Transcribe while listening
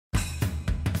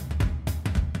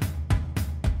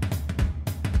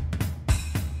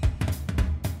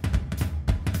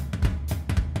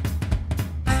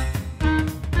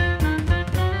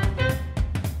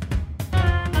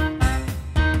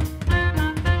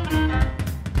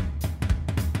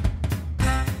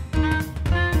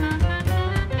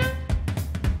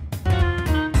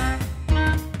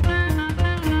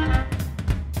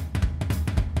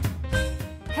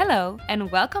and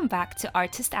welcome back to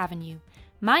Artist Avenue.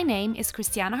 My name is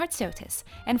Christiana Hartziotis,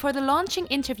 and for the launching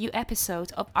interview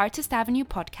episode of Artist Avenue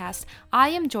podcast, I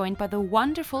am joined by the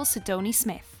wonderful Sidonie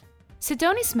Smith.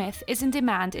 Sidonie Smith is in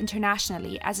demand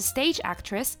internationally as a stage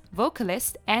actress,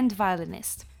 vocalist, and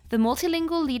violinist. The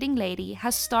multilingual leading lady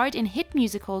has starred in hit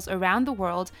musicals around the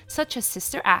world such as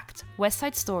Sister Act, West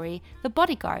Side Story, The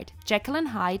Bodyguard, Jekyll and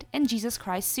Hyde, and Jesus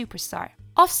Christ Superstar.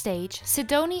 Offstage,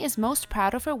 Sidonie is most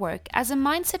proud of her work as a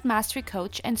mindset mastery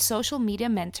coach and social media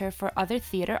mentor for other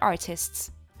theatre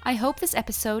artists. I hope this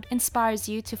episode inspires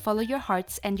you to follow your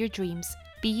hearts and your dreams.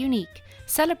 Be unique,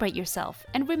 celebrate yourself,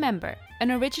 and remember,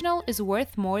 an original is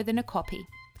worth more than a copy.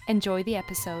 Enjoy the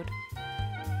episode.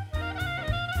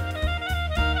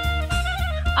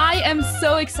 I am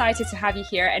so excited to have you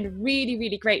here and really,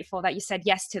 really grateful that you said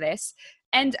yes to this.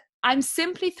 And I'm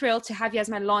simply thrilled to have you as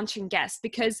my launching guest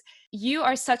because you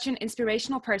are such an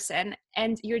inspirational person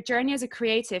and your journey as a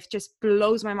creative just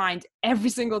blows my mind every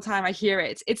single time I hear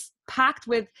it. It's packed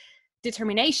with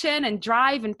determination and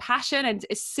drive and passion and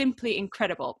is simply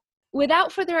incredible.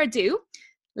 Without further ado,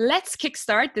 let's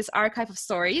kickstart this archive of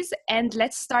stories and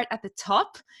let's start at the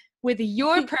top with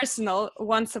your personal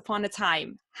Once Upon a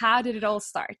Time. How did it all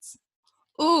start?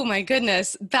 Oh my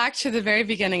goodness. Back to the very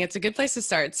beginning. It's a good place to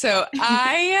start. So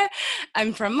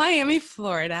I'm from Miami,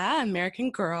 Florida, American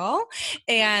girl.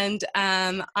 And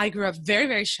I grew up very,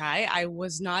 very shy. I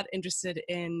was not interested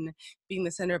in being the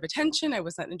center of attention. I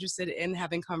was not interested in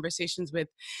having conversations with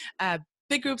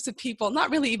big groups of people,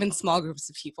 not really even small groups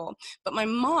of people. But my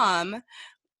mom,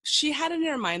 she had it in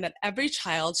her mind that every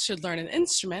child should learn an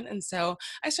instrument. And so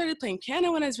I started playing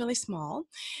piano when I was really small.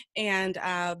 And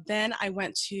then I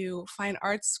went to fine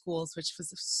arts schools, which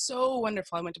was so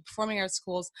wonderful. I went to performing arts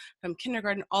schools from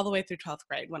kindergarten all the way through 12th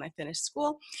grade when I finished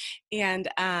school. And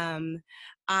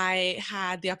I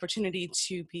had the opportunity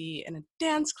to be in a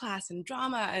dance class and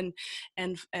drama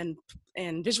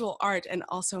and visual art and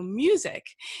also music.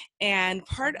 And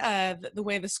part of the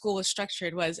way the school was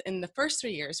structured was in the first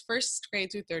 3 years, first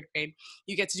grade through third grade,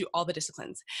 you get to do all the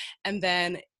disciplines. And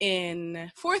then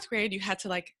in fourth grade, you had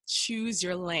to choose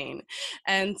your lane.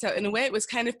 And so in a way, it was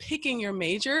kind of picking your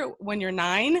major when you're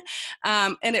 9.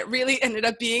 And it really ended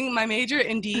up being my major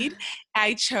indeed.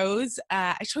 I chose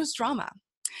drama.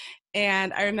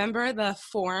 And I remember the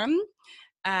form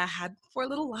had 4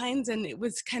 little lines, and it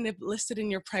was kind of listed in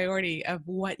your priority of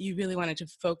what you really wanted to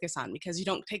focus on because you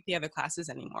don't take the other classes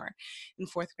anymore in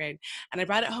fourth grade. And I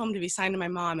brought it home to be signed to my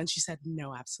mom, and she said,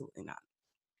 no, absolutely not.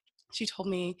 She told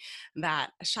me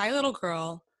that a shy little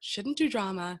girl shouldn't do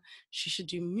drama. She should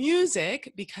do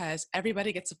music because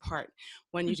everybody gets a part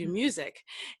when you do music.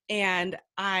 And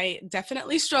I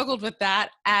definitely struggled with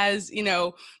that as,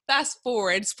 fast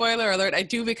forward, spoiler alert, I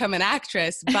do become an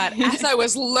actress. But as I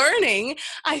was learning,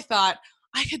 I thought,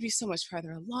 I could be so much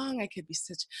farther along. I could be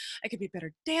a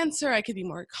better dancer. I could be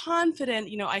more confident.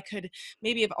 I could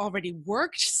maybe have already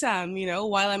worked some,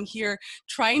 while I'm here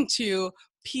trying to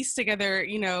piece together,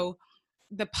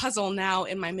 the puzzle now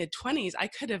in my mid-20s. I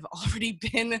could have already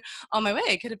been on my way.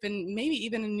 I could have been maybe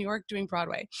even in New York doing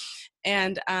Broadway.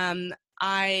 And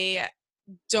I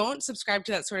don't subscribe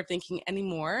to that sort of thinking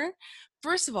anymore.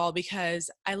 First of all, because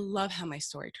I love how my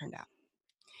story turned out.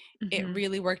 It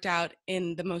really worked out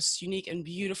in the most unique and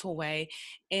beautiful way.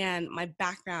 And my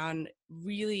background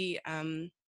really,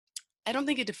 I don't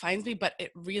think it defines me, but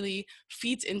it really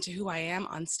feeds into who I am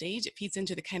on stage. It feeds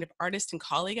into the kind of artist and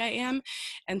colleague I am.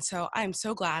 And so I'm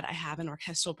so glad I have an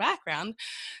orchestral background.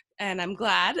 And I'm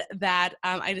glad that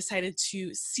I decided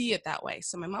to see it that way.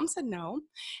 So my mom said no.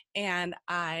 And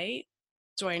I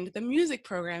joined the music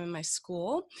program in my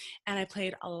school, and I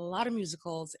played a lot of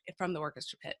musicals from the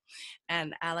orchestra pit.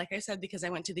 And like I said, because I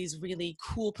went to these really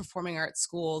cool performing arts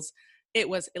schools, it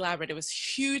was elaborate. It was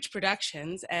huge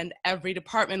productions, and every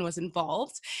department was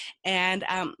involved. And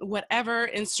whatever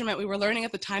instrument we were learning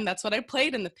at the time, that's what I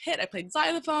played in the pit. I played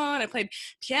xylophone. I played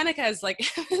pianica as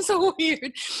it's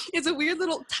a weird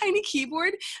little tiny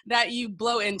keyboard that you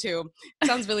blow into. It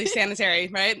sounds really sanitary,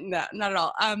 right? No, not at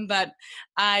all. But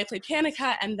I played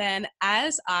pianica, and then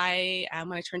when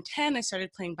I turned 10, I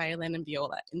started playing violin and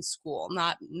viola in school.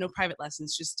 No private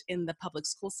lessons, just in the public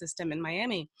school system in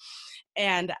Miami.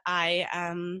 And I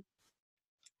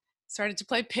started to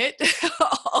play pit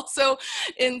also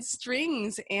in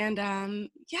strings. And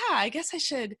I guess I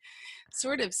should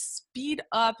sort of speed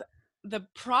up the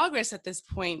progress at this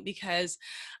point because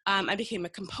I became a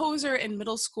composer in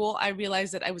middle school. I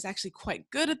realized that I was actually quite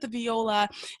good at the viola,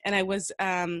 and I was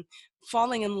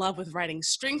falling in love with writing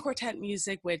string quartet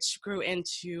music, which grew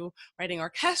into writing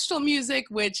orchestral music,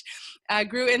 which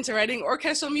grew into writing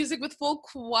orchestral music with full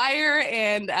choir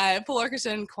and full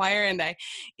orchestra and choir. And I,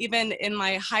 even in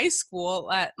my high school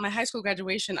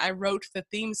graduation, I wrote the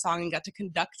theme song and got to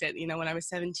conduct it, when I was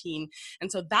 17.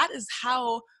 And so that is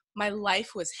how my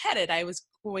life was headed. I was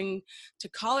going to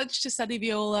college to study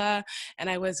viola, and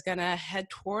I was gonna head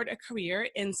toward a career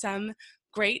in some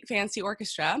great fancy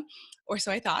orchestra, or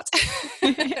so I thought.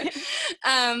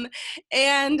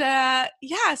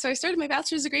 So I started my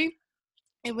bachelor's degree.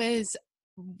 It was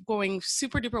going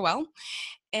super duper well,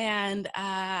 and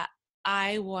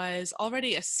I was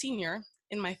already a senior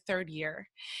in my third year,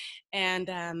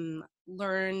 and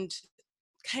learned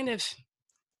kind of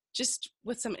just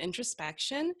with some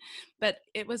introspection, but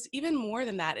it was even more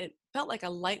than that. It felt like a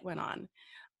light went on.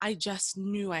 I just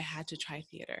knew I had to try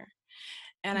theater.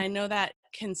 And I know that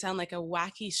can sound like a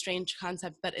wacky, strange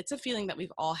concept, but it's a feeling that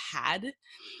we've all had.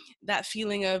 That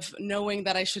feeling of knowing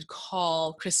that I should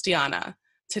call Christiana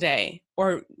today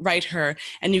or write her,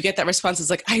 and you get that response. It's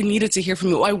like, I needed to hear from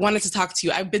you. I wanted to talk to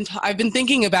you. I've been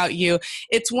thinking about you.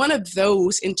 It's one of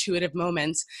those intuitive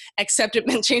moments, except it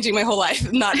meant changing my whole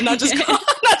life. Not just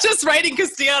not just writing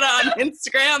Christiana on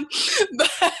Instagram,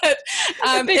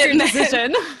 but bigger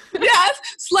decision. Yes,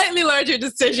 slightly larger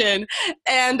decision.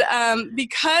 And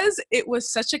because it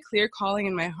was such a clear calling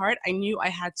in my heart, I knew I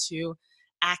had to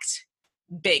act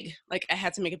big. Like I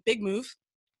had to make a big move.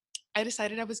 I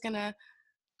decided I was gonna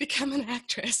become an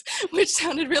actress, which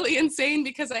sounded really insane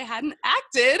because I hadn't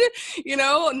acted.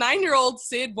 9-year-old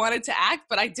Sid wanted to act,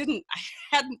 but I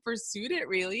hadn't pursued it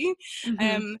really.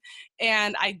 Mm-hmm.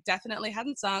 And I definitely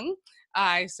hadn't sung.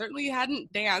 I certainly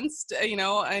hadn't danced,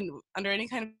 and under any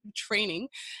kind of training.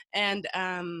 And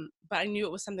but I knew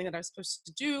it was something that I was supposed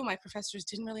to do. My professors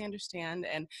didn't really understand,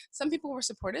 and some people were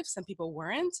supportive, some people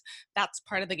weren't. That's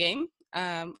part of the game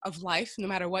of life. No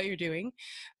matter what you're doing,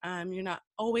 you're not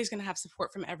always going to have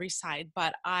support from every side.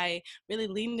 But I really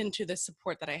leaned into the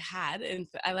support that I had, and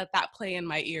I let that play in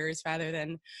my ears rather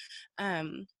than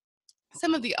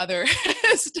some of the other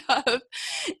stuff.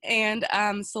 And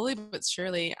slowly but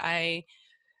surely, I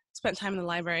spent time in the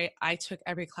library. I took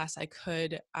every class I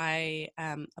could. I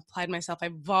applied myself. I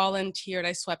volunteered.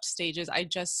 I swept stages. I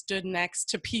just stood next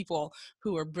to people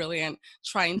who were brilliant,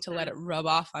 trying to let it rub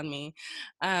off on me.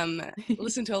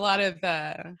 Listened to a lot of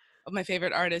my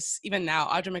favorite artists. Even now,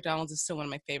 Audra McDonald is still one of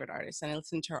my favorite artists, and I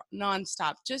listen to her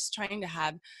nonstop, just trying to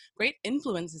have great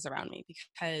influences around me,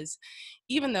 because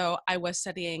even though I was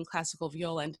studying classical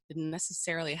viola and didn't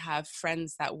necessarily have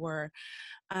friends that were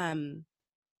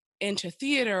into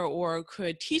theater or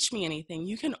could teach me anything,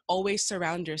 you can always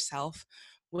surround yourself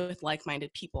with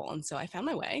like-minded people. And so I found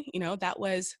my way. That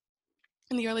was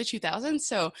in the early 2000s.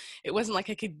 So it wasn't like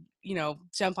I could,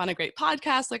 jump on a great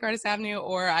podcast like Artist Avenue,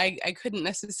 or I couldn't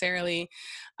necessarily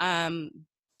go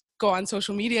on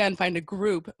social media and find a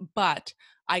group, but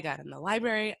I got in the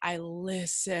library. I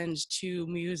listened to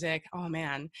music. Oh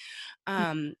man.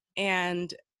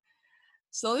 And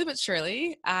slowly but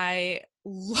surely, I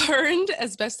learned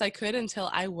as best I could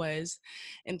until I was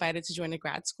invited to join a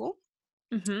grad school.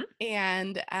 Mm-hmm.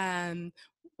 And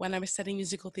when I was studying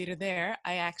musical theater there,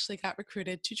 I actually got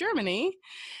recruited to Germany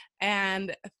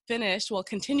and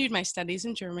continued my studies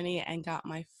in Germany and got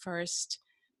my first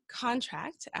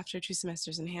contract after 2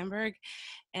 semesters in Hamburg.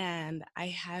 And I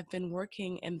have been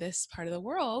working in this part of the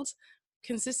world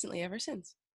consistently ever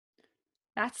since.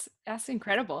 That's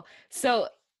incredible. So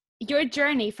your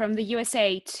journey from the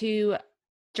USA to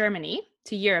Germany,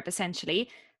 to Europe essentially,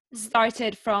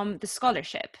 started from the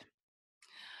scholarship.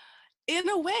 In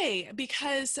a way,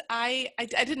 because I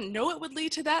didn't know it would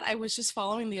lead to that. I was just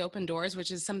following the open doors,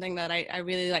 which is something that I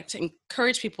really like to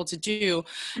encourage people to do,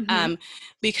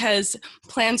 because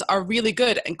plans are really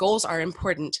good and goals are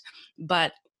important,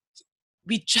 but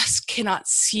we just cannot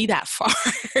see that far.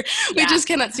 We just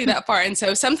cannot see that far. And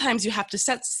so sometimes you have to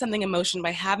set something in motion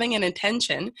by having an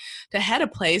intention to head a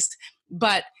place.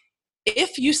 But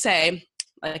if you say,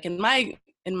 like in my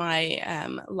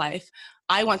life,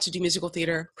 I want to do musical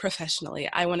theater professionally.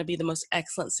 I want to be the most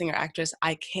excellent singer actress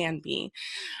I can be.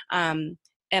 And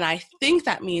I think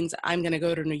that means I'm going to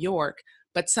go to New York,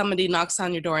 but somebody knocks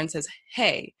on your door and says,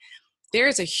 hey,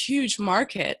 there's a huge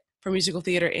market for musical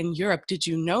theater in Europe. Did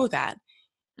you know that?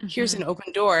 Here's an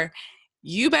open door.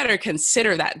 You better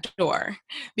consider that door,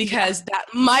 because that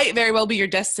might very well be your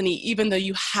destiny, even though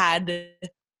you had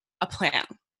a plan.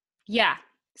 Yeah.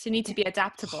 So you need to be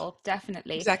adaptable,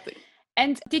 definitely. Exactly.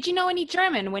 And did you know any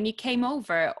German when you came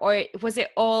over, or was it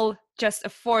all just a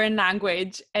foreign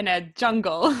language in a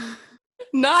jungle?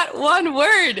 Not one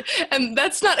word. And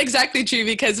that's not exactly true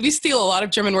because we steal a lot of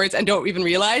German words and don't even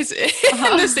realize. In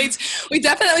the States, we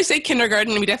definitely say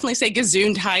kindergarten. We definitely say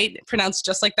Gesundheit, pronounced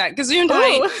just like that.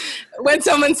 Gesundheit Ooh. when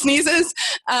someone sneezes.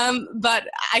 But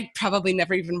I probably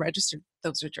never even registered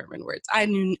those are German words. I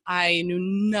knew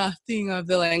nothing of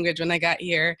the language when I got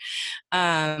here.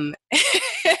 And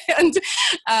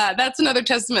that's another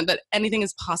testament that anything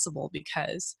is possible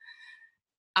because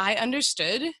I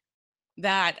understood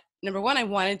that number one, I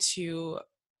wanted to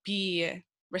be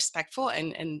respectful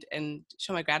and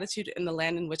show my gratitude in the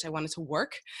land in which I wanted to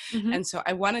work. Mm-hmm. And so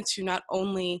I wanted to not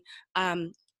only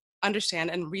understand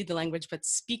and read the language, but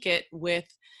speak it with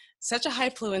such a high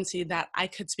fluency that I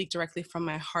could speak directly from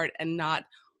my heart and not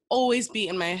always be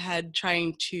in my head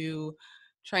trying to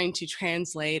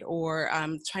translate or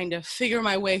trying to figure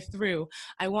my way through.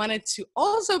 I wanted to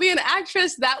also be an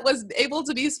actress that was able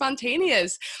to be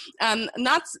spontaneous.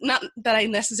 Not that I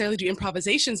necessarily do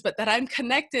improvisations, but that I'm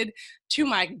connected to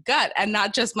my gut and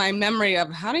not just my memory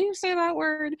of how do you say that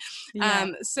word.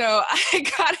 Yeah. So I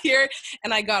got here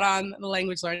and I got on the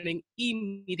language learning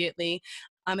immediately.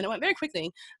 And it went very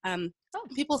quickly.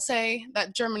 People say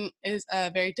that German is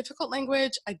a very difficult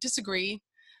language. I disagree.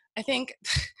 I think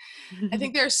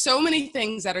there are so many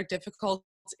things that are difficult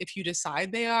if you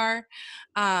decide they are.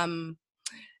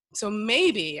 So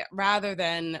maybe rather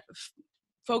than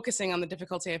focusing on the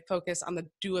difficulty, I focus on the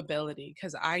doability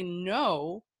because I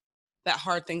know that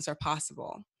hard things are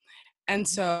possible. And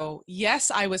so,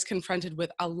 yes, I was confronted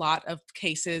with a lot of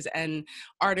cases and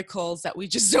articles that we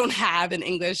just don't have in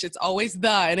English. It's always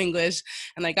the in English.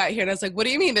 And I got here and I was like, what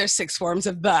do you mean there's 6 forms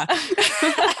of the?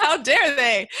 How dare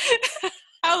they?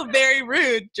 How very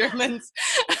rude, Germans.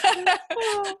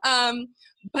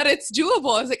 But it's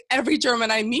doable. It's like every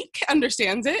German I meet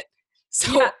understands it.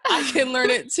 So I can learn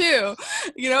it too.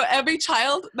 You know, every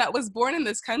child that was born in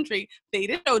this country, they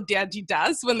didn't know Daddy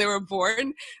does when they were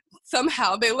born.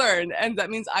 Somehow they learned, and that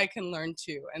means I can learn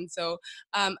too. And so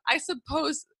I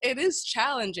suppose it is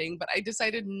challenging, but I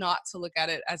decided not to look at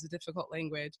it as a difficult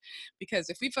language because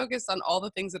if we focus on all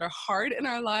the things that are hard in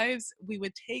our lives, we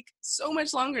would take so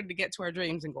much longer to get to our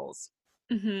dreams and goals.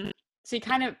 Mm-hmm. So you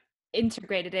kind of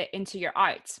integrated it into your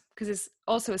art because it's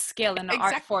also a skill and an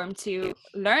art form to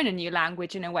learn a new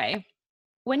language in a way.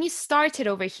 When you started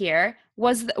over here,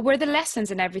 were the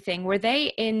lessons and everything, were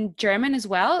they in German as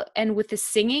well? And with the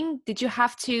singing, did you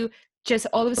have to just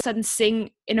all of a sudden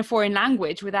sing in a foreign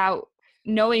language without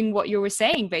knowing what you were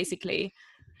saying, basically?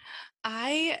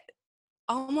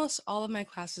 Almost all of my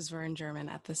classes were in German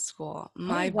at this school.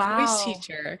 My wow. voice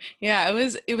teacher,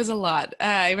 it was a lot.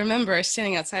 I remember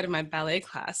standing outside of my ballet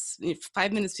class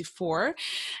 5 minutes before,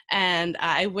 and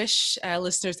I wish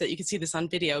listeners that you could see this on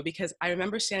video because I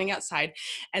remember standing outside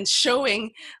and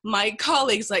showing my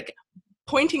colleagues like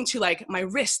pointing to like my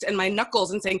wrist and my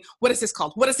knuckles and saying, what is this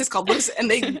called? What is this called?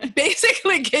 And they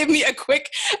basically gave me a quick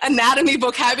anatomy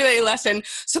vocabulary lesson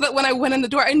so that when I went in the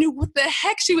door, I knew what the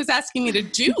heck she was asking me to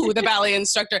do, the ballet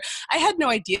instructor. I had no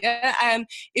idea. And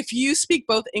if you speak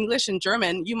both English and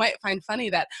German, you might find funny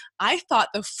that I thought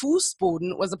the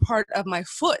Fußboden was a part of my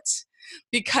foot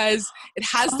because it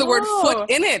has the word foot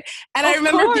in it. And I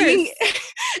remember being,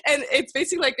 and it's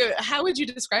basically like, how would you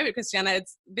describe it, Christiana?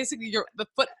 It's basically the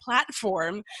foot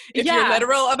platform, if you're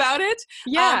literal about it.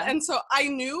 And so I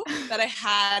knew that I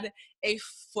had a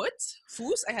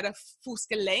Fuß, I had a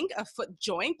Fußgelenk, a foot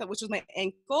joint, which was my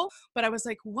ankle, but I was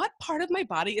like, what part of my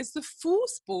body is the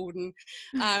Fußboden?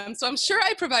 So I'm sure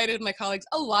I provided my colleagues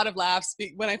a lot of laughs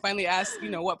when I finally asked,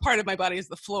 what part of my body is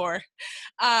the floor?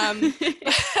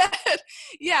 But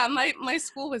yeah, my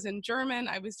school was in German.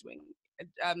 I was doing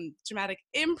dramatic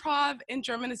improv in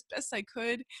German as best I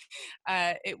could.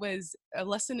 It was a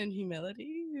lesson in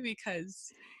humility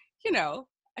because,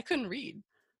 I couldn't read.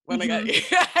 When I got here,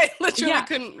 I literally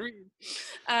couldn't read.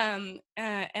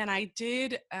 And I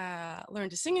did learn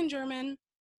to sing in German,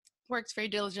 worked very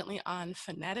diligently on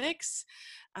phonetics,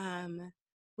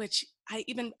 which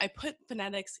I put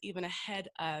phonetics even ahead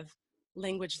of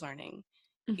language learning.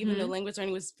 Even though language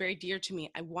learning was very dear to me,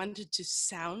 I wanted to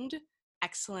sound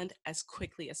excellent as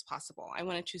quickly as possible. I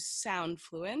wanted to sound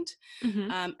fluent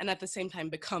and at the same time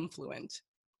become fluent.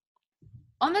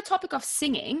 On the topic of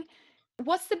singing,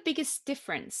 what's the biggest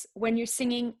difference when you're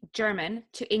singing German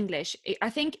to English? I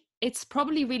think it's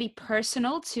probably really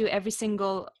personal to every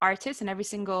single artist and every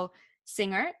single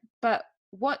singer, but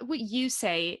what would you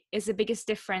say is the biggest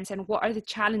difference and what are the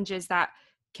challenges that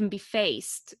can be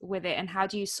faced with it and how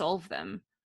do you solve them?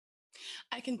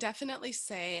 I can definitely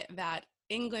say that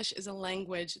English is a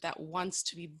language that wants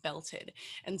to be belted.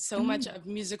 And so much of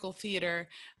musical theater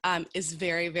is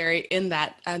very, very in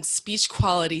that speech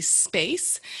quality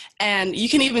space. And you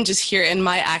can even just hear in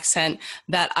my accent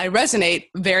that I resonate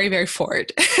very, very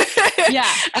forward.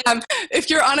 Yeah. If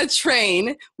you're on a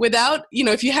train without,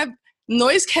 if you have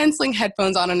noise canceling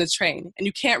headphones on a train and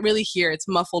you can't really hear, it's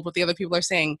muffled what the other people are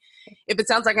saying. If it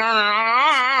sounds like, there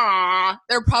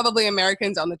are probably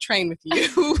Americans on the train with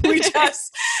you. We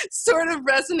just sort of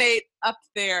resonate up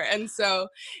there. And so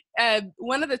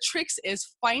one of the tricks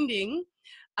is finding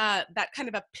that kind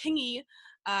of a pingy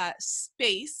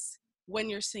space when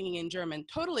you're singing in German.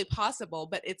 Totally possible,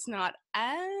 but it's not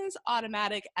as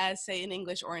automatic as, say, in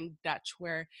English or in Dutch,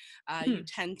 where you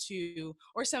tend to,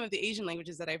 or some of the Asian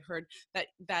languages that I've heard,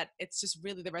 that it's just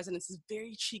really, the resonance is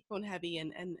very cheekbone heavy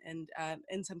and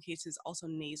in some cases also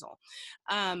nasal.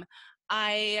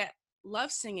 I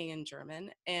love singing in German,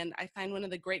 and I find one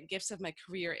of the great gifts of my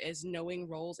career is knowing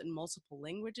roles in multiple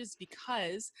languages,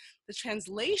 because the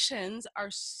translations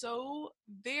are so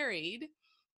varied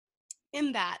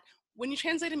in that when you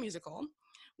translate a musical,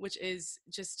 which is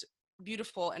just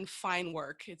beautiful and fine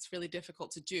work, it's really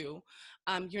difficult to do.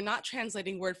 You're not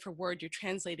translating word for word, you're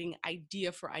translating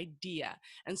idea for idea.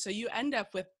 And so you end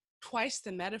up with twice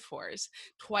the metaphors,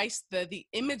 twice the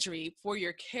imagery for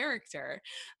your character.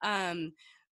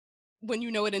 When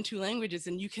you know it in two languages,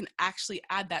 and you can actually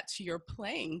add that to your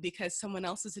playing because someone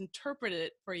else has interpreted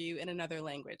it for you in another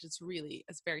language. It's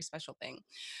a very special thing.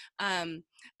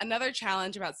 Another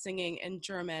challenge about singing in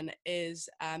German is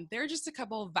there are just a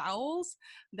couple of vowels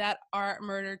that are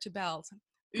murder to belt.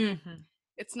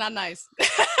 It's not nice.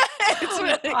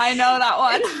 I know that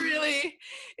one.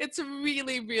 It's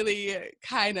really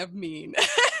kind of mean.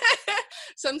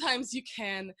 Sometimes you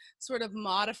can sort of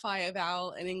modify a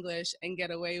vowel in English and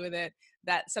get away with it.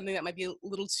 That's something that might be a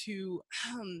little too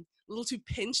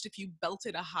pinched if you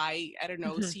belted a high, I don't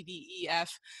know, C, D, E,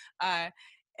 F,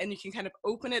 and you can kind of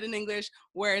open it in English.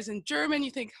 Whereas in German, you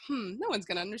think, no one's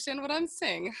going to understand what I'm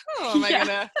saying. Oh, am I going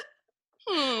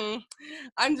to?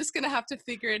 I'm just going to have to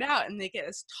figure it out and make it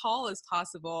as tall as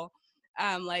possible.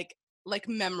 Like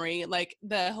memory, like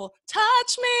the whole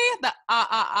touch me, the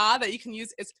that you can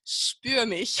use is spür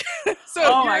mich. So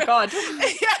oh my God.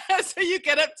 Yeah, so you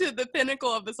get up to the pinnacle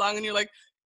of the song and you're like,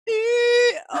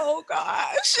 oh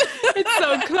gosh. It's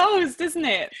so closed, isn't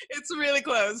it? It's really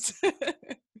close.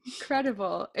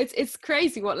 Incredible. It's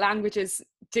crazy what languages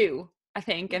do, I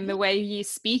think, and the way you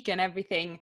speak and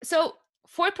everything. So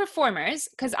for performers,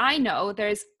 because I know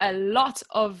there's a lot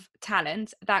of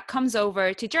talent that comes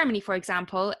over to Germany, for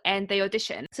example, and they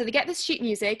audition. So they get this sheet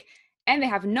music and they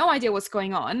have no idea what's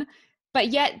going on, but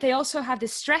yet they also have the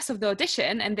stress of the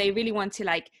audition and they really want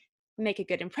to make a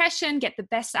good impression, get the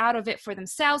best out of it for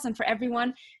themselves and for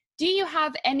everyone. Do you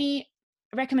have any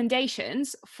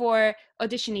recommendations for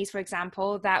auditionees, for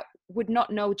example, that would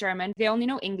not know German? They only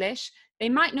know English. They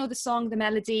might know the song, the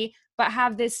melody, but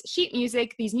have this sheet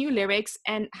music, these new lyrics,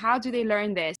 and how do they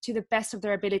learn this to the best of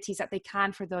their abilities that they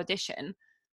can for the audition?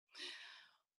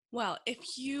 Well, if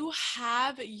you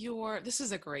have this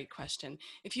is a great question.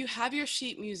 If you have your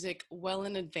sheet music well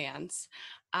in advance,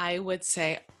 I would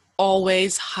say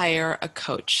always hire a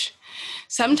coach.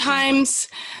 Sometimes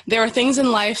there are things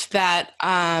in life that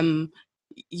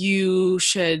you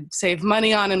should save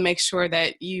money on and make sure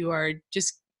that you are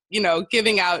just,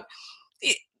 giving out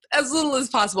as little as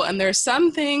possible. And there are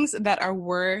some things that are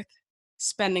worth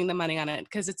spending the money on it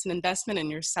because it's an investment in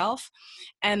yourself.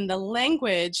 And the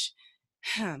language,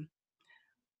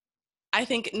 I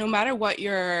think no matter what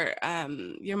your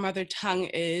mother tongue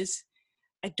is,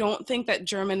 I don't think that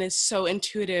German is so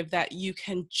intuitive that you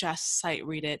can just sight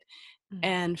read it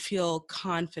and feel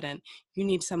confident. You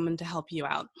need someone to help you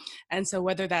out. And so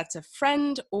whether that's a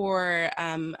friend or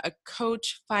a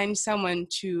coach, find someone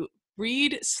to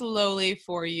read slowly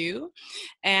for you.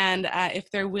 And if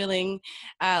they're willing,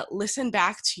 listen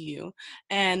back to you.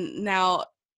 And now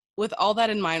with all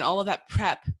that in mind, all of that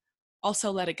prep,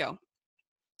 also let it go.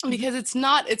 Because it's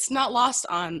not lost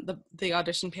on the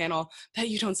audition panel that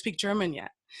you don't speak German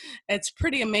yet. It's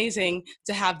pretty amazing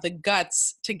to have the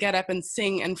guts to get up and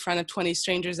sing in front of 20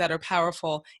 strangers that are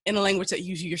powerful in a language that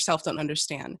you yourself don't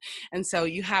understand. And so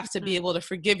you have to be able to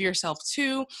forgive yourself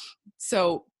too.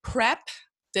 So prep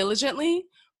diligently,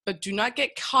 but do not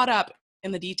get caught up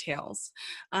in the details.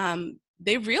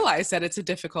 They realize that it's a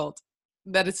difficult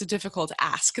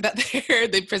ask that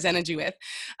they presented you with.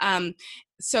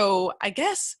 So I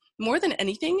guess more than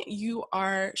anything, you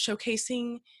are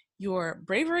showcasing your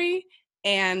bravery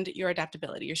and your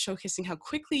adaptability. You're showcasing how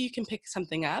quickly you can pick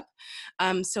something up,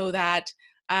 so that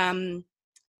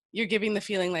you're giving the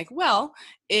feeling like, well,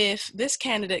 if this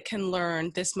candidate can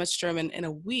learn this much German in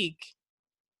a week,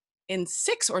 in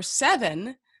 6 or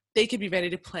 7, they could be ready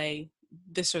to play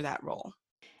this or that role.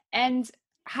 And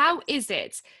how is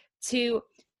it to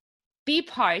be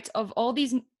part of all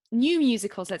these new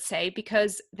musicals, let's say,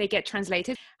 because they get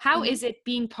translated? How is it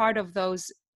being part of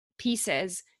those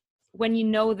pieces when you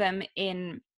know them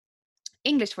in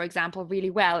English, for example, really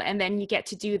well, and then you get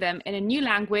to do them in a new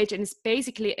language, and it's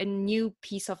basically a new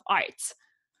piece of art?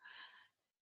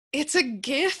 It's a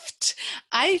gift.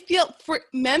 I feel for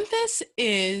Memphis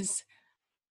is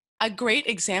a great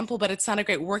example, but it's not a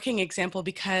great working example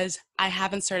because I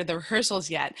haven't started the rehearsals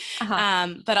yet.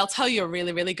 But I'll tell you a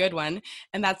really, really good one,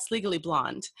 and that's Legally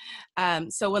Blonde.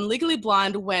 So when Legally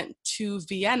Blonde went to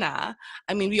Vienna,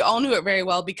 I mean, we all knew it very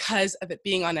well because of it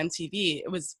being on MTV.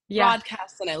 It was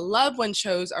broadcast, and I love when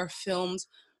shows are filmed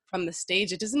from the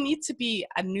stage. It doesn't need to be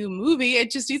a new movie. It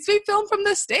just needs to be filmed from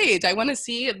the stage. I want to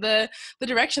see the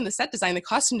direction, the set design, the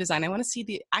costume design. I want to see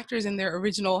the actors in their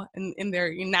original, in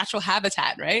their natural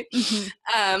habitat, right?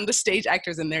 The stage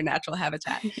actors in their natural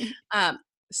habitat.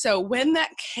 So when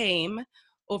that came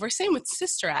over, same with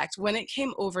Sister Act, when it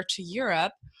came over to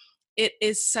Europe, it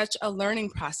is such a learning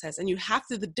process. And you have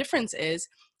to, the difference is,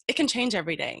 it can change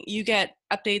every day. You get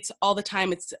updates all the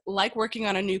time. It's like working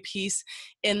on a new piece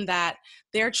in that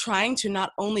they're trying to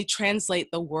not only translate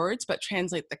the words, but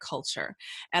translate the culture.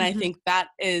 And I think that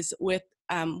is with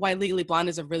why Legally Blonde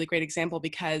is a really great example,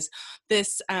 because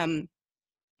this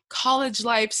college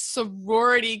life,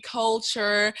 sorority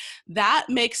culture, that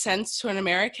makes sense to an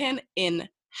American in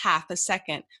half a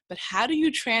second. But how do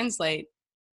you translate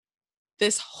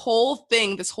this whole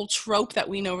thing, this whole trope that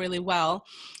we know really well,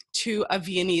 to a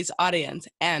Viennese audience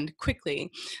and quickly?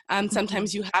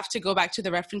 Sometimes you have to go back to the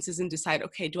references and decide,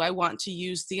 okay, do I want to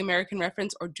use the American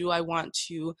reference, or do I want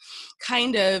to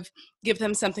kind of give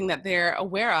them something that they're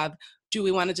aware of? Do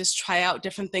we want to just try out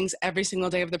different things every single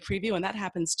day of the preview? And that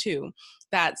happens too,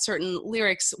 that certain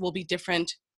lyrics will be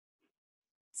different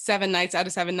 7 nights out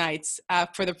of 7 nights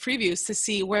for the previews to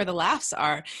see where the laughs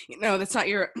are. You know, that's not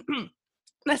your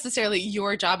necessarily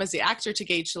your job as the actor to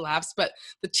gauge the laughs, but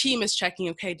the team is checking,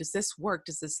 okay, does this work?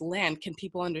 Does this land? Can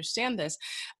people understand this?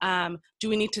 Do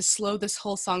we need to slow this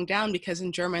whole song down? Because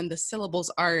in German, the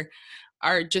syllables are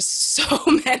just so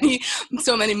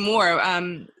many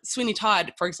more. Sweeney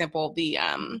Todd, for example, the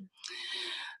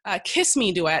Kiss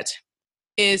Me duet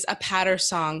is a patter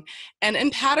song. And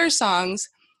in patter songs,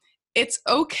 it's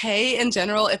okay in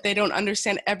general if they don't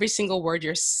understand every single word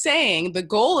you're saying. The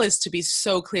goal is to be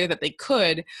so clear that they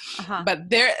could, but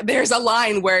there's a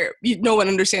line where no one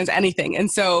understands anything.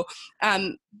 And so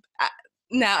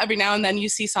now every now and then you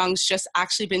see songs just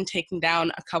actually been taken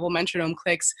down a couple metronome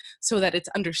clicks so that it's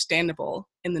understandable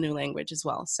in the new language as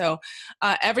well. So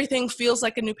everything feels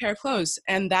like a new pair of clothes,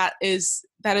 and that is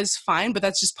fine, but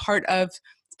that's just part of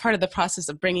the process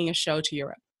of bringing a show to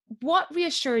Europe. What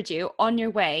reassured you on your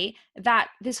way that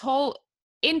this whole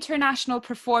international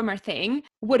performer thing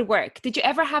would work? Did you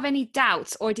ever have any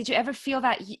doubts, or did you ever feel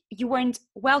that you weren't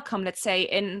welcome, let's say,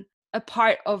 in a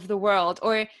part of the world?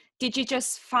 Or did you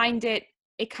just find it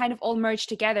kind of all merged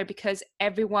together because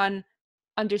everyone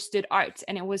understood art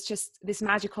and it was just this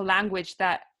magical language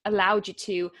that allowed you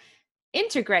to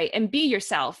integrate and be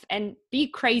yourself and be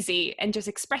crazy and just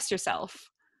express yourself?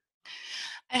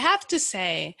 I have to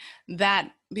say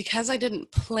that because I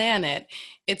didn't plan it,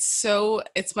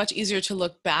 it's much easier to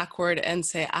look backward and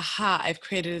say, aha, I've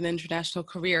created an international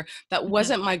career. That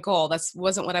wasn't my goal. That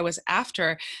wasn't what I was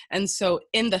after. And so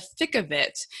in the thick of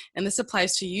it, and this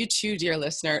applies to you too, dear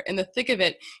listener, in the thick of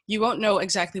it, you won't know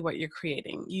exactly what you're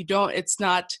creating. It's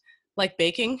not like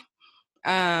baking.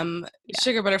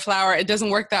 Sugar, butter, flour, it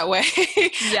doesn't work that way.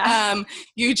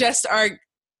 You just are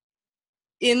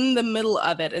in the middle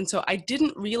of it. And so I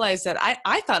didn't realize that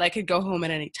I thought I could go home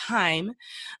at any time.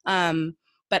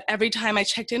 But every time I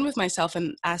checked in with myself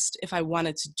and asked if I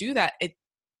wanted to do that, it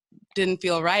didn't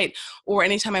feel right. Or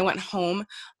anytime I went home,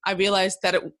 I realized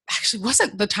that it actually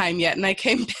wasn't the time yet, and I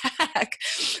came back.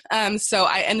 So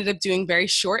I ended up doing very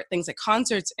short things like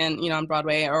concerts on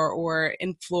Broadway or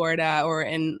in Florida or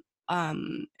in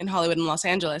Hollywood and Los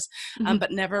Angeles,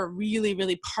 but never really,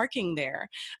 really parking there.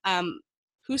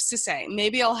 Who's to say?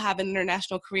 Maybe I'll have an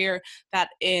international career that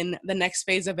in the next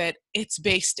phase of it, it's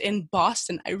based in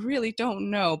Boston. I really don't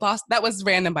know. That was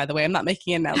random, by the way. I'm not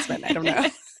making an announcement. I don't know.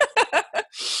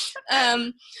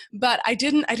 But I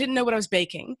didn't know what I was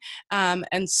baking.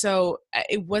 And so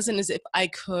it wasn't as if I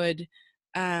could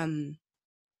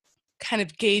kind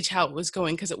of gauge how it was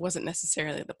going because it wasn't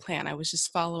necessarily the plan. I was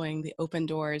just following the open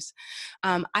doors.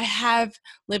 I have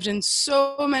lived in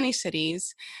so many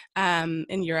cities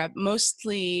in Europe,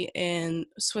 mostly in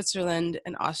Switzerland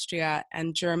and Austria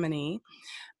and Germany,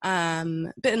 a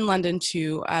bit in London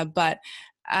too. But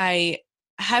I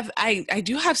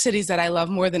do have cities that I love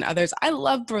more than others. I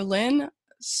love Berlin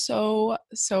so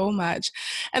much.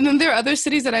 And then there are other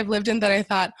cities that I've lived in that I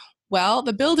thought, well,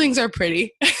 the buildings are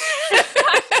pretty.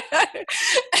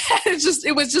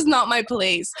 It was just not my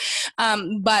place.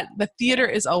 But the theater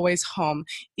is always home.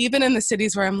 Even in the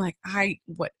cities where I'm like, I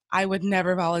would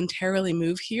never voluntarily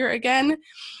move here again.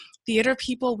 Theater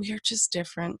people, we are just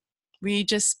different. We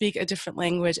just speak a different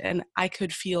language, and I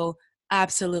could feel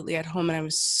absolutely at home, and I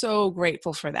was so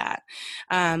grateful for that.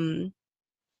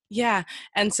 Yeah,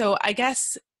 and so I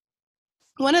guess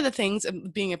one of the things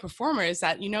of being a performer is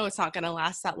that it's not going to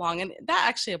last that long, and that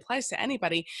actually applies to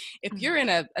anybody. If you're in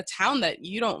a town that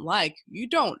you don't like, you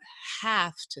don't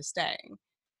have to stay.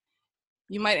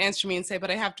 You might answer me and say,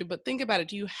 but I have to. But think about it.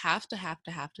 Do you have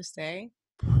to stay?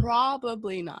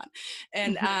 Probably not.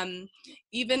 And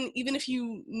even if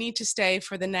you need to stay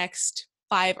for the next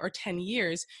 5 or 10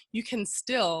 years, you can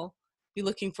still be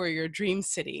looking for your dream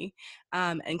city,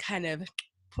 and kind of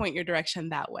point your direction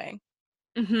that way.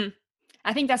 Mm-hmm.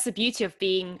 I think that's the beauty of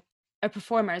being a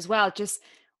performer as well. Just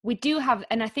we do have,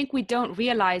 and I think we don't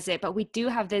realize it, but we do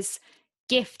have this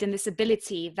gift and this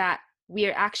ability that we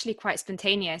are actually quite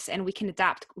spontaneous and we can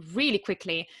adapt really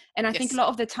quickly. And I think a lot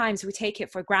of the times we take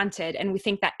it for granted and we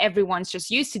think that everyone's just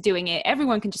used to doing it.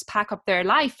 Everyone can just pack up their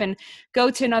life and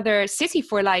go to another city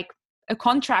for like a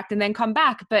contract and then come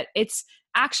back. But it's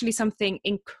actually something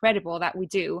incredible that we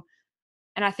do.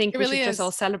 And I think we should just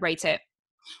all celebrate it.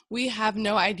 We have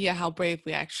no idea how brave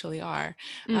we actually are.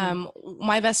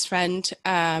 My best friend,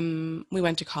 we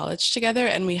went to college together,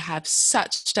 and we have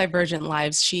such divergent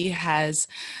lives. She has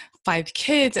 5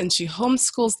 kids, and she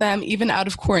homeschools them even out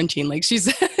of quarantine. Like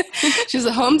she's she's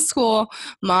a homeschool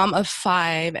mom of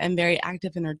 5 and very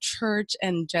active in her church,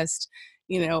 and just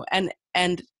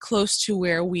and close to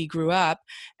where we grew up.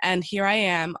 And here I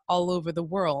am all over the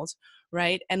world.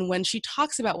 Right. And when she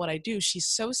talks about what I do, she's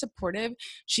so supportive.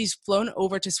 She's flown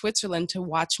over to Switzerland to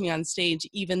watch me on stage,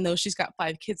 even though she's got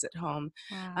 5 kids at home.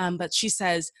 Wow. But she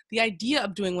says the idea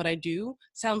of doing what I do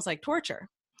sounds like torture.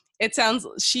 It sounds,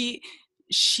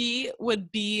 she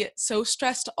would be so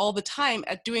stressed all the time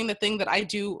at doing the thing that I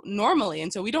do normally.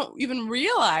 And so we don't even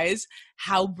realize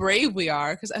how brave we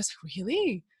are. Because I was like,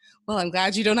 really? Well, I'm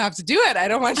glad you don't have to do it. I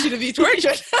don't want you to be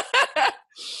tortured.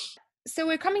 So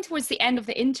we're coming towards the end of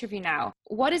the interview now.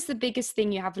 What is the biggest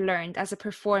thing you have learned as a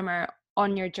performer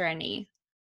on your journey?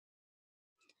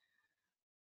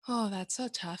 Oh, that's so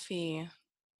toughy.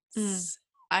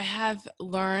 I have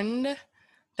learned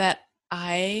that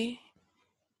I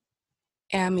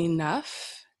am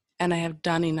enough and I have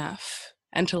done enough,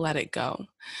 and to let it go.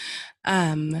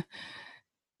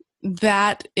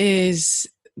 That is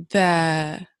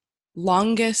the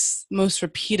longest, most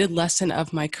repeated lesson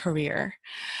of my career.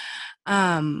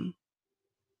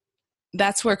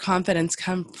 That's where confidence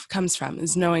comes from,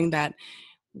 is knowing that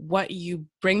what you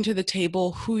bring to the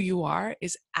table, who you are,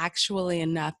 is actually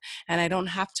enough. And I don't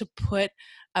have to put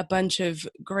a bunch of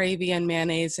gravy and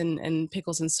mayonnaise and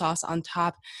pickles and sauce on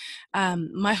top.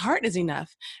 My heart is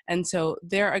enough. And so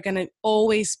there are going to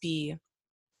always be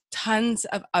tons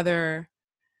of other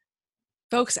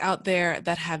folks out there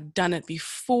that have done it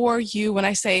before you. When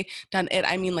I say done it,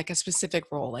 I mean like a specific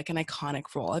role, like an iconic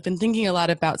role. I've been thinking a lot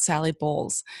about Sally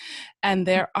Bowles, and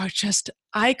there are just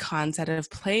icons that have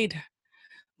played.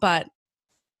 But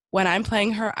when I'm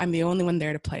playing her, I'm the only one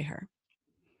there to play her.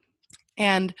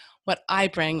 And what I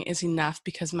bring is enough,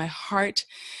 because my heart,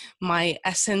 my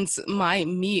essence, my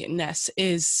me-ness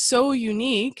is so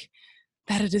unique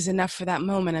that it is enough for that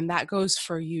moment. And that goes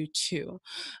for you too.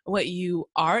 What you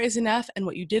are is enough, and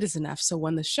what you did is enough. So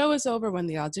when the show is over, when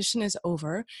the audition is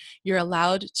over, you're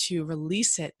allowed to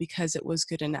release it because it was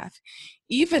good enough.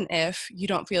 Even if you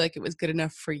don't feel like it was good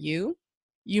enough for you,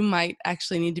 you might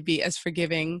actually need to be as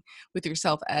forgiving with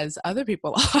yourself as other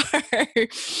people are.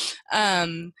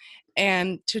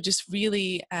 And to just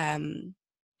really, the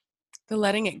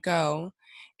letting it go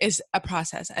is a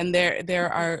process, and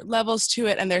there are levels to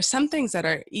it, and there's some things that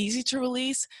are easy to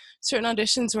release. Certain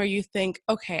auditions where you think,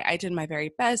 okay, I did my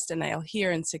very best and I'll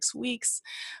hear in 6 weeks,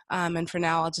 and for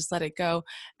now I'll just let it go.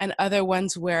 And other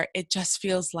ones where it just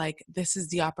feels like this is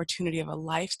the opportunity of a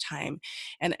lifetime,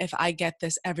 and if I get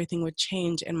this, everything would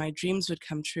change and my dreams would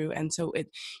come true. And so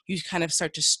you kind of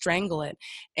start to strangle it.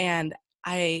 And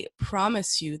I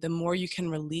promise you, the more you can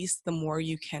release, the more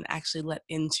you can actually let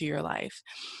into your life.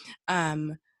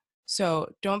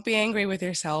 So don't be angry with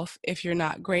yourself if you're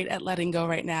not great at letting go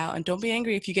right now. And don't be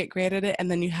angry if you get great at it and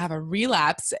then you have a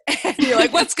relapse and you're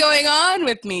like, what's going on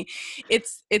with me?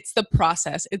 It's the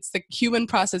process. It's the human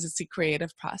process. It's the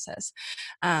creative process.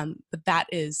 But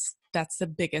that's the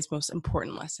biggest, most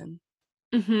important lesson.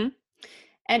 Mm-hmm.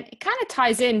 And it kind of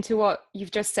ties into what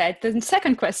you've just said. The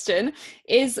second question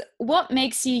is, what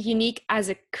makes you unique as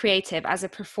a creative, as a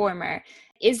performer?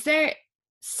 Is there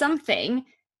something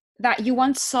that you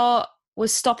once saw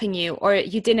was stopping you or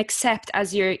you didn't accept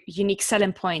as your unique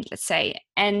selling point, let's say?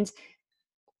 And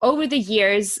over the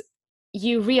years,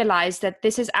 you realize that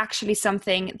this is actually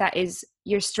something that is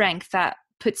your strength, that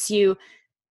puts you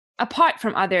apart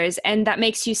from others and that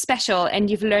makes you special, and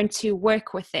you've learned to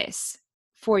work with this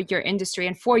for your industry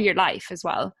and for your life as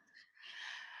well?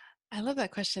 I love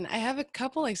that question. I have a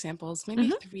couple examples, maybe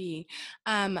Mm-hmm. three.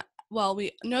 Well,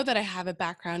 we know that I have a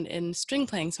background in string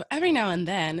playing, so every now and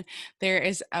then there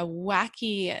is a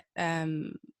wacky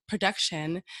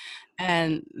production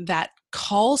and that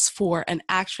calls for an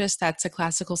actress that's a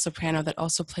classical soprano that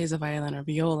also plays a violin or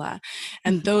viola.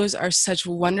 And those are such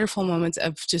wonderful moments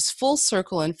of just full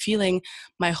circle and feeling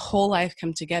my whole life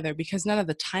come together because none of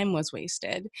the time was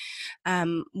wasted.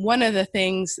 One of the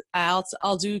things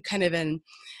I'll do kind of an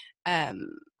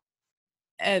um,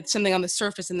 something on the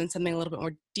surface and then something a little bit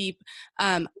more deep.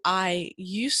 I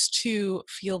used to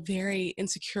feel very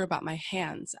insecure about my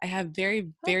hands. I have very,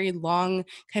 very long,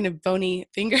 kind of bony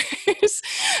fingers.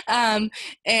 And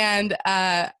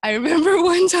I remember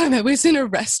one time I was in a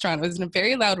restaurant. I was in a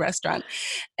very loud restaurant,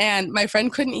 and my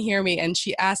friend couldn't hear me, and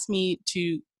she asked me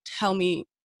to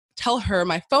tell her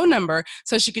my phone number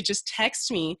so she could just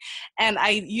text me, and I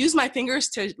used my fingers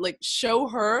to like show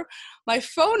her my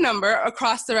phone number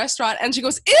across the restaurant, and she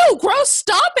goes, "Ew, gross,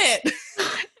 stop it."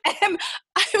 And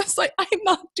I was like, I'm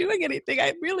not doing anything.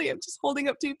 I really am just holding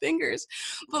up two fingers.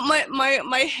 But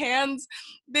my hands,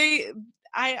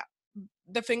 I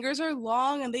the fingers are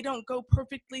long and they don't go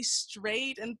perfectly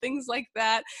straight and things like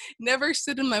that. Never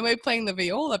stood in my way playing the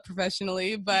viola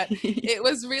professionally, but it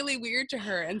was really weird to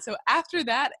her. And so after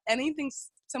that, anything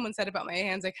someone said about my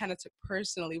hands, I kind of took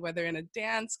personally, whether in a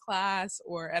dance class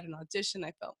or at an audition.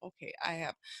 I felt, okay,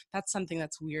 that's something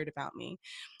that's weird about me.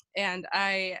 And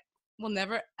I will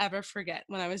never ever forget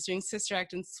when I was doing Sister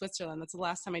Act in Switzerland. That's the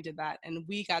last time I did that. And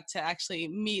we got to actually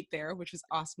meet there, which was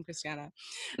awesome, Christiana.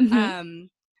 Mm-hmm.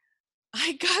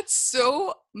 I got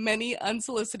so many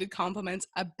unsolicited compliments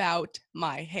about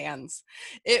my hands.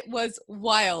 It was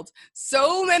wild.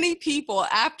 So many people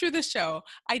after the show,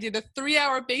 I did a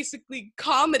 3-hour basically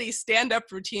comedy stand-up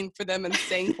routine for them and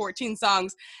sang 14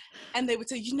 songs. And they would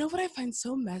say, you know what I find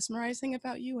so mesmerizing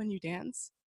about you when you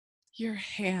dance? Your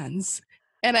hands.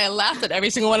 And I laughed at every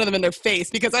single one of them in their face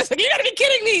because I was like, you gotta be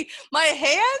kidding me. My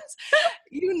hands?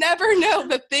 You never know.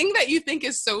 The thing that you think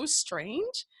is so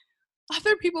strange,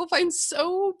 other people find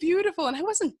so beautiful. And I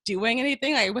wasn't doing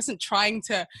anything. I wasn't trying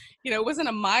to, it wasn't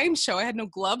a mime show. I had no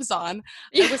gloves on.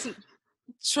 I wasn't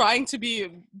trying to be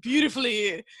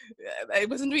beautifully, I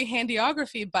wasn't doing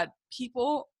handiography, but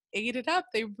people ate it up.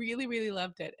 They really, really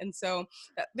loved it. And so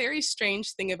that very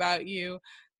strange thing about you,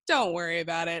 don't worry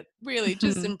about it. Really,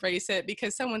 just Mm-hmm. embrace it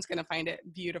because someone's going to find it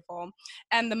beautiful.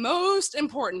 And the most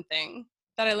important thing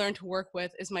that I learned to work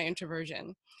with is my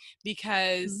introversion,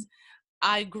 because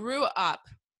I grew up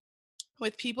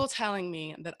with people telling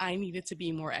me that I needed to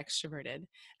be more extroverted,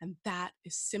 and that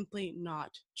is simply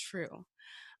not true.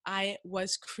 I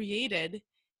was created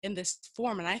in this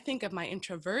form, and I think of my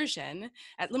introversion.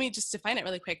 Let me just define it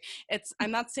really quick.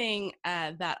 I'm not saying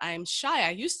that I'm shy.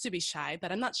 I used to be shy,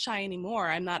 but I'm not shy anymore.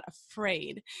 I'm not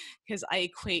afraid, because I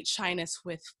equate shyness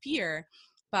with fear.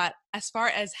 But as far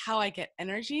as how I get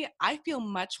energy, I feel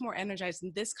much more energized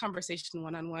in this conversation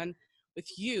one-on-one with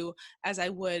you as I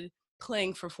would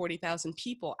playing for 40,000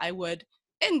 people. I would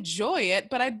enjoy it,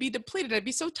 but I'd be depleted. I'd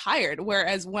be so tired.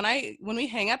 Whereas when we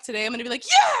hang up today, I'm gonna be like,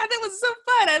 yeah, that was so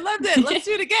fun. I loved it. Let's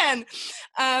do it again.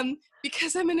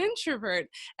 Because I'm an introvert.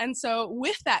 And so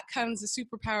with that comes a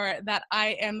superpower that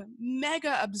I am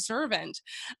mega observant,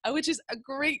 which is a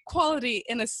great quality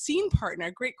in a scene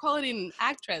partner, great quality in an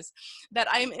actress, that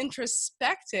I'm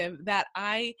introspective, that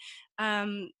I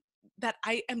am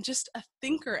just a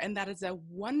thinker, and that is a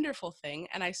wonderful thing.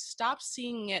 And I stopped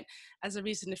seeing it as a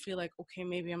reason to feel like, okay,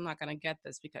 maybe I'm not going to get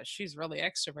this because she's really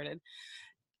extroverted.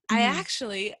 I Mm-hmm.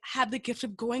 actually have the gift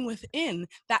of going within.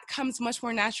 That comes much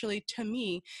more naturally to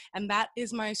me, and that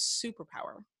is my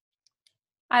superpower.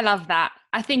 I love that.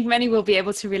 I think many will be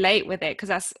able to relate with it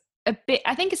because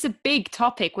I think it's a big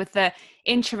topic with the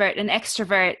introvert and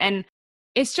extrovert, and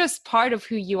it's just part of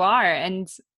who you are. And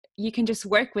you can just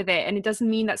work with it. And it doesn't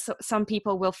mean that some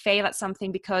people will fail at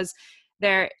something because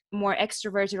they're more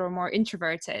extroverted or more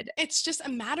introverted. It's just a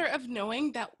matter of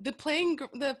knowing that the playing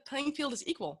field is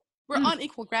equal. We're on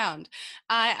equal ground.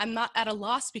 I'm not at a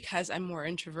loss because I'm more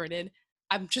introverted.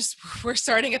 We're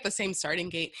starting at the same starting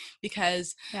gate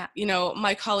because,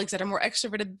 my colleagues that are more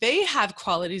extroverted, they have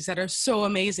qualities that are so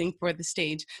amazing for the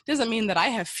stage. Doesn't mean that I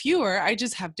have fewer, I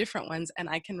just have different ones, and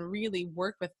I can really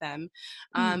work with them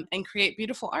and create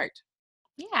beautiful art.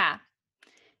 Yeah,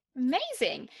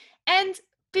 amazing. And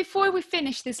before we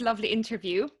finish this lovely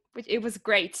interview, which it was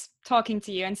great talking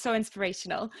to you and so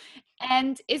inspirational,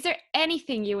 and is there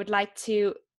anything you would like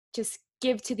to just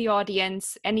give to the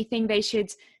audience, anything they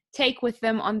should take with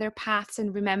them on their paths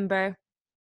and remember?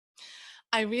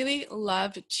 I really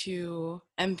love to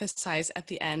emphasize at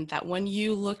the end that when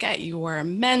you look at your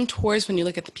mentors, when you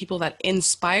look at the people that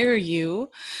inspire you,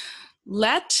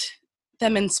 let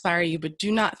them inspire you, but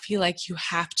do not feel like you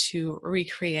have to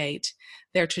recreate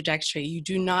their trajectory. You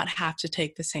do not have to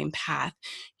take the same path.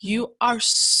 You are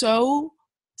so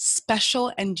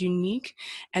special and unique,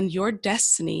 and your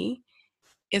destiny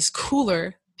is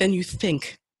cooler than you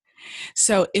think.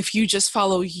 So if you just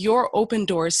follow your open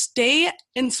doors, stay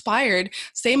inspired,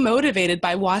 stay motivated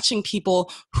by watching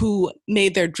people who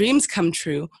made their dreams come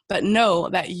true, but know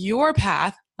that your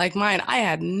path, like mine, I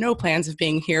had no plans of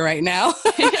being here right now.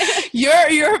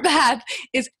 Your path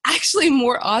is actually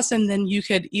more awesome than you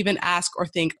could even ask or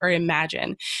think or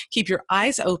imagine. Keep your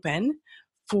eyes open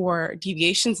for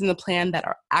deviations in the plan that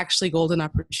are actually golden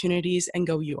opportunities, and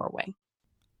go your way.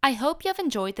 I hope you have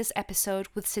enjoyed this episode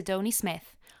with Sidonie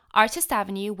Smith. Artist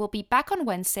Avenue will be back on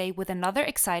Wednesday with another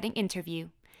exciting interview.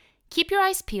 Keep your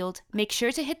eyes peeled, make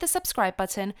sure to hit the subscribe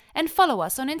button, and follow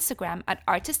us on Instagram at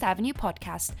Artist Avenue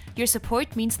Podcast. Your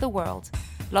support means the world.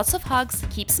 Lots of hugs,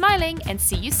 keep smiling, and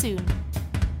see you soon.